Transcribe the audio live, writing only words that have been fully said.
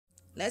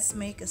Let's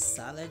make a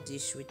salad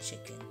dish with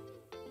chicken.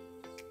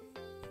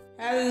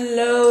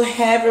 Hello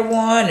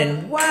everyone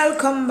and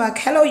welcome back.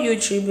 Hello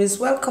YouTubers,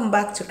 welcome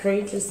back to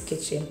Creator's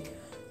Kitchen.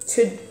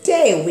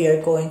 Today we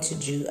are going to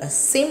do a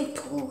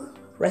simple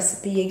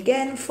recipe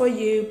again for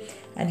you,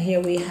 and here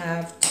we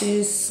have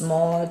 2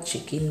 small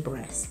chicken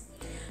breasts.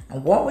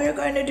 And what we're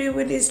going to do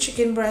with these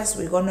chicken breasts,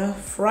 we're going to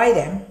fry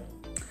them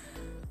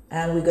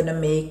and we're going to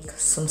make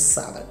some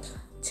salad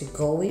to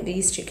go with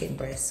these chicken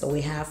breasts. So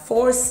we have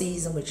 4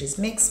 seasoned, which is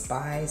mixed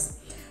spice,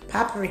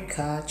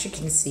 paprika,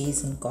 chicken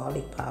season,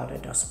 garlic powder.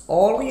 That's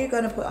all we're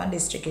going to put on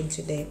this chicken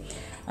today.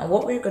 And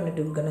what we're going to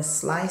do, we're going to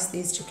slice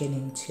this chicken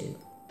in 2.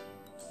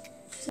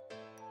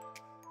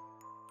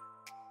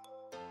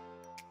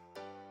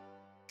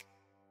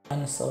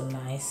 And so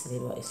nicely,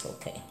 but it's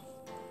okay.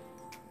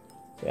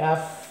 We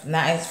have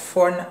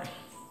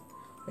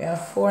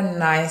 4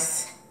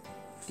 nice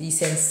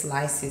decent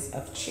slices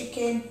of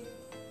chicken,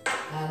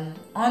 and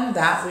on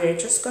that we're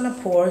just gonna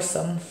pour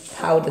some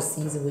powder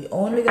season. We're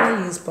only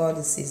gonna use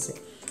powder season.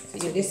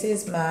 So this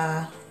is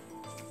my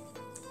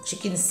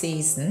chicken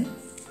season,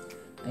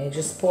 and you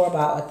just pour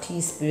about a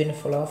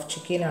teaspoonful of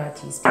chicken or a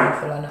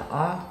teaspoonful on it,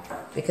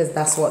 because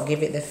that's what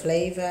give it the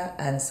flavor,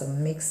 and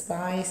some mixed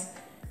spice,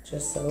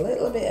 just a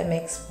little bit of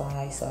mixed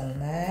spice on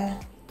there.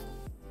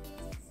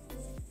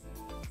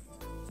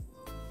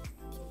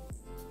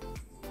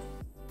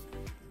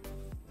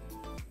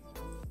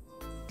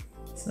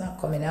 It's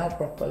not coming out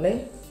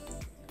properly.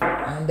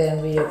 And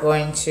then we are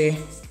going to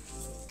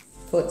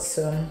put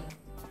some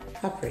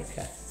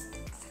paprika.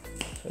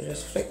 So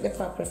just flick the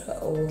paprika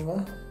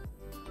over.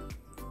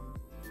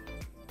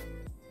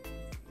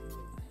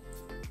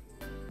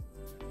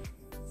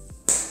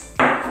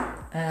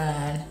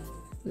 And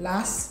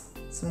last,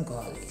 some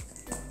garlic.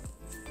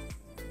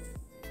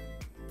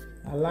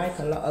 I like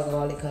a lot of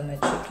garlic on the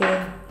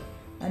chicken.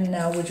 And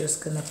now we're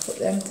just gonna put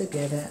them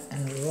together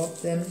and rub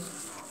them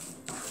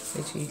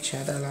with each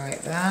other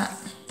like that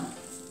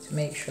to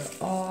make sure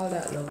all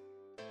that looks.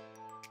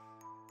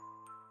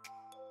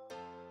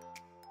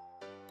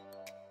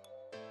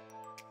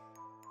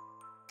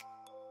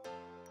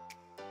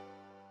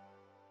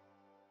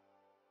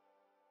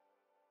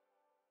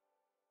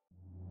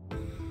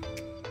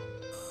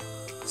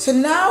 So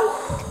now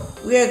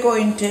we are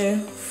going to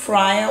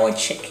fry our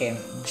chicken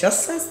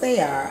just as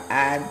they are,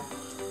 and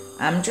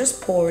I'm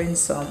just pouring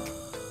some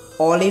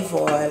olive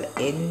oil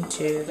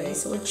into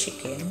this our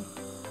chicken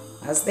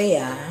as they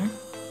are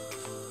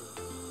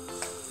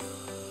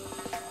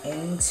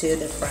into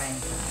the frying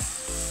pan.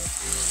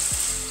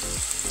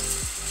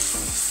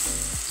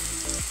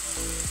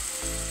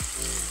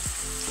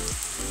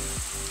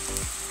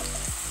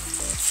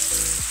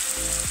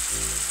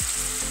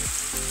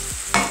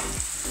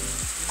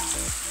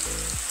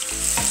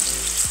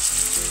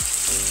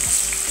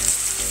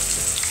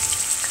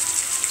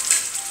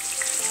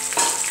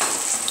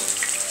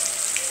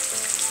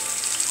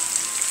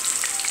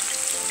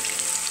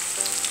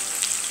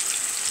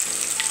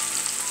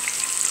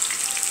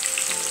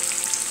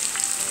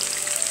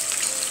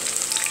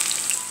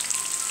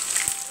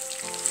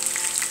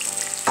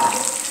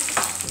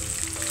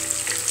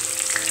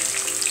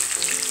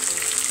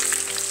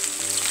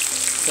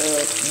 So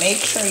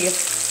make sure your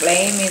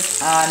flame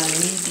is on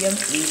medium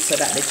heat so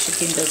that the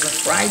chicken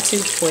doesn't fry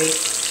too quick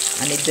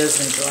and it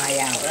doesn't dry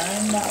out.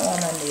 And that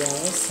one on the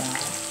other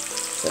side.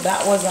 So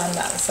that was on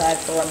that side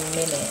for a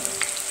minute.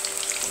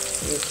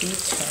 So you keep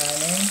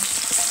turning.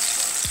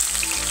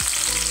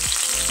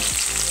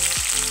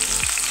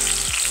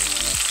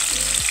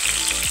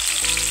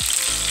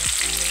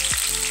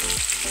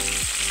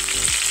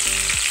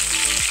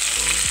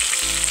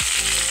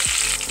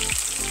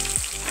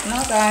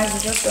 Now guys, we're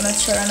just going to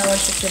turn our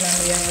chicken on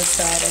the other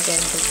side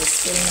again because they're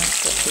still not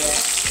cooked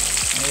yet,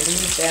 and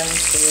leave them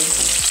to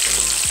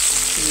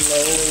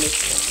slowly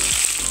cook.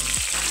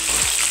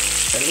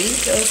 So leave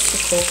those to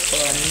cook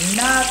for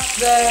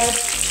another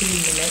 2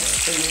 minutes,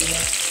 3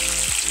 minutes.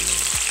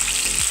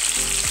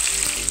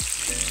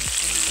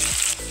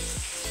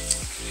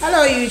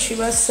 Hello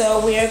YouTubers, so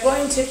we are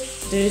going to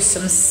do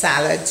some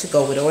salad to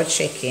go with our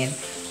chicken,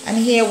 and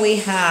here we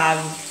have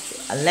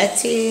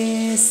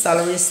lettuce,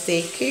 celery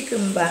stick,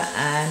 cucumber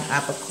and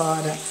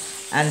avocado,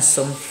 and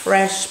some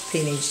fresh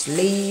spinach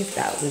leaf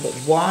that we got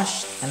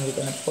washed, and we're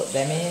going to put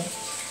them in.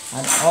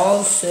 And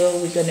also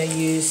we're going to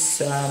use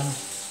some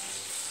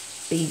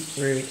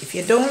beetroot. If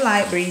you don't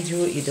like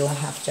beetroot, you don't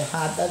have to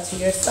add that to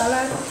your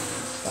salad,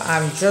 but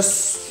I'm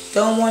just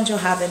don't want to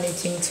have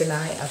anything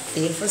tonight. I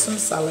feel for some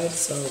salad,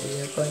 so we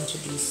are going to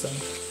do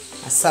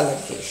a salad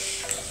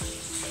dish.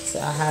 So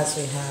as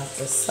we have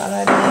the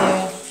salad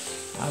here,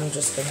 I'm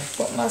just going to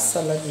put my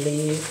salad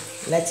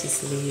leaf,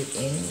 lettuce leaf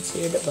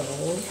into the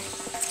bowl.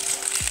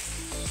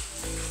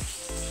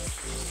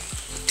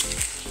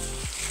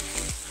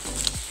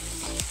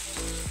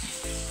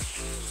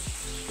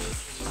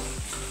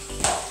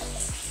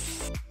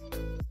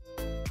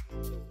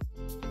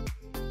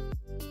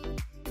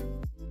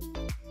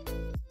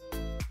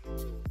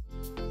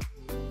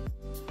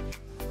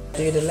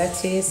 Do the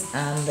lettuce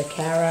and the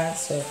carrot.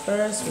 So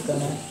first we're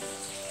going to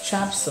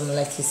chop some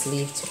lettuce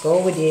leaf to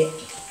go with it.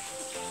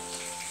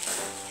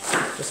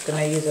 Just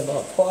gonna use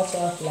about a quarter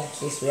of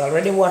lettuce. We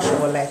already washed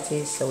our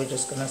lettuce, so we're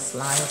just gonna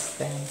slice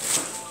them.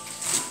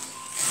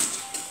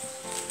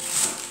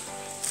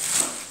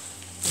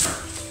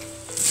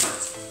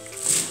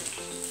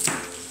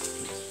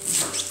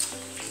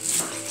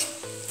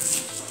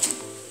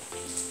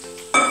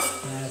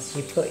 As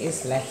you put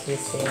his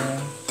lettuce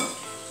in,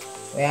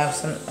 we have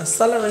a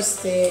celery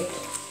stick.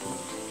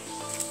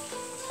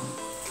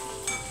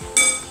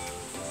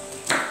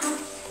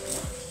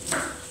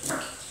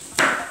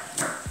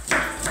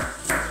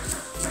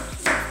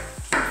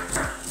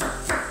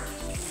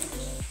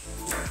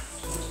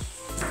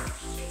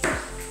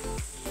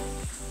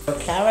 A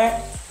carrot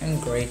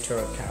and grate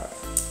a carrot.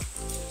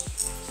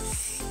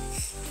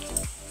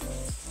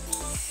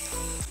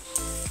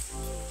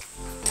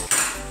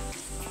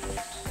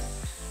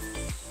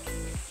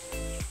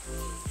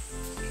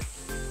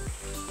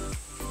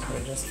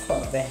 We just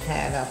cut the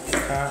head of the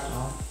carrot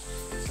off.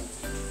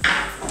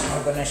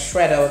 We're gonna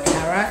shred our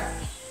carrot.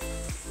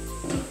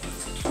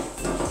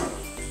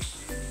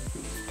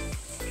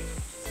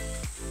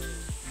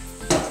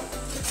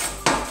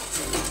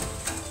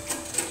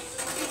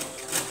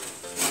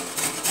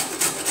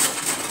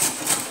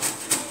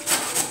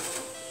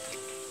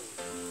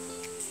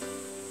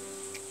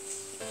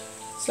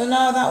 So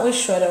now that we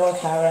shred our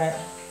carrot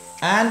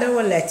and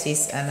our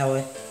lettuce and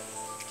our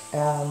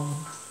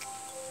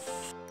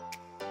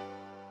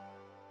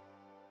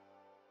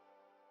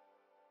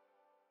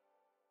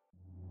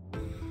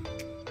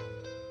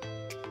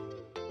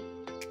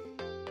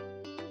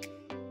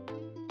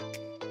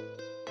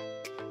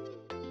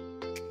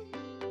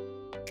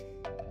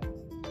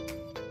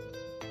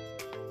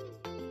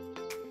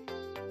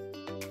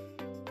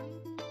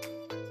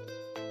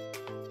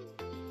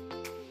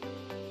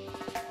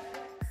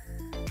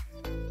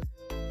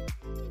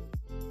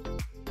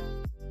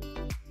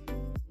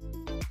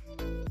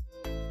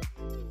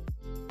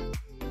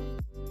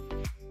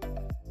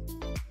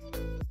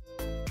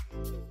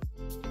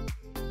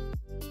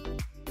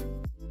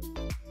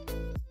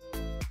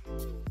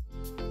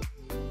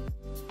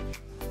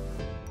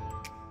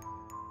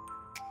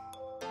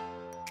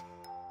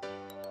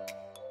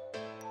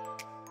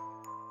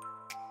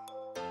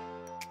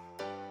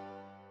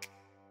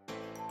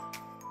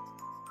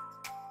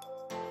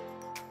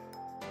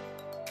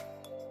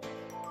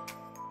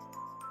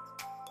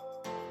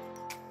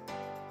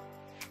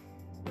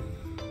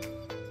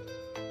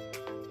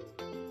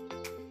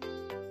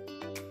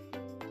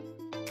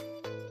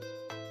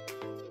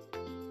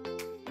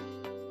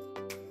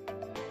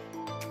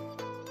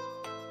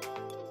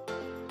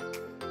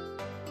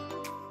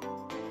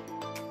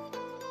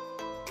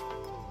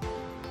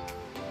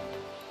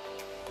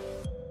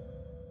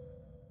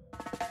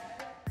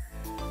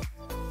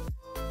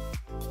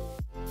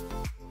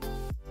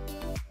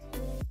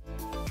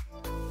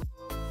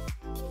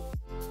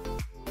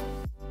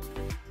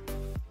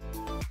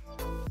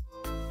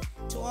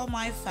To all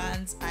my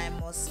fans, I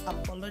must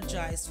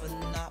apologize for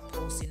not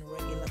posting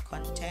regular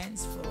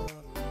contents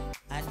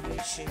on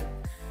YouTube.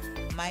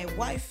 My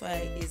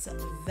Wi-Fi is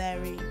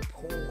very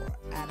poor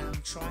and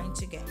I'm trying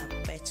to get a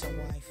better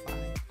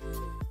Wi-Fi.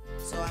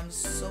 So I'm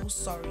so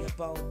sorry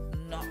about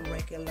not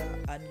regular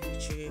on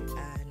YouTube,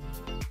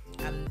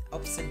 and I'm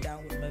ups and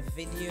down with my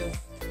video,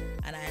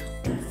 and I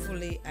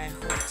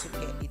hope to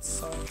get it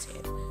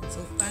sorted. So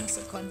thanks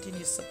for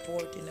continued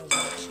supporting and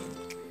watching,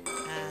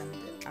 and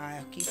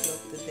I'll keep you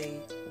up to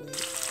date with.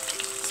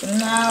 So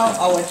now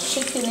our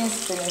chicken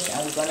is finished,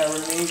 and we're gonna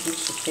remove the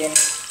chicken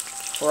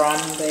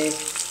from the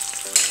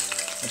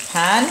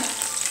pan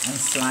and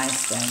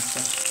slice them. So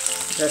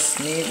just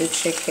move the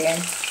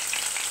chicken.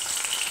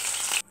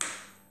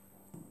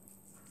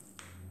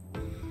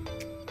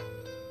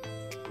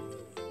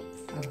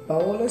 A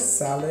bowl of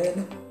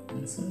salad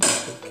and some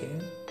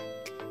chicken.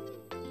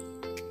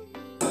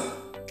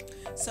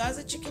 So as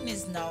the chicken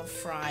is now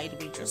fried,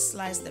 we just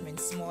slice them in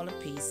smaller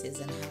pieces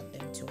and add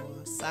them to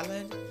our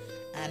salad.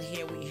 And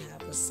here we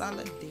have a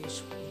salad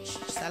dish,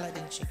 salad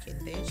and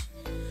chicken dish.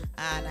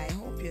 And I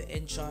hope you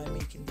enjoy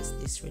making this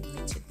dish with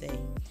me today.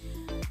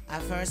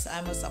 At first,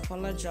 I must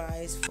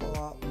apologize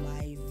for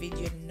my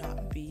video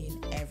not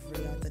being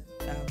every other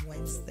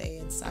Wednesday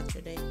and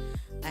Saturday.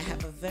 I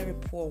have a very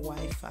poor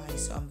Wi-Fi,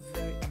 so I'm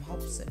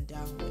ups and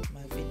down with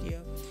my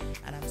video,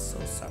 and I'm so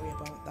sorry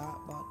about that,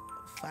 but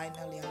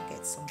finally I'll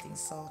get something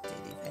sorted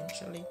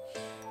eventually.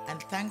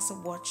 And thanks for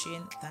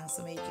watching. Thanks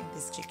for making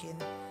this chicken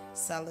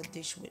salad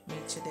dish with me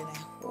today, and I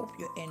hope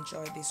you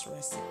enjoy this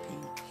recipe.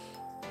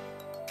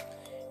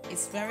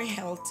 It's very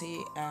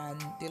healthy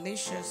and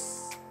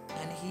delicious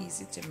and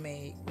easy to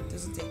make. It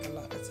doesn't take a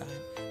lot of time.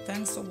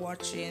 Thanks for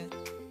watching.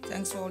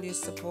 Thanks for all your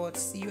support.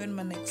 See you in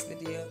my next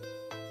video.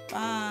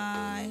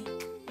 Bye.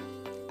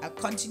 I'll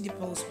continue to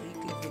post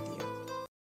weekly videos.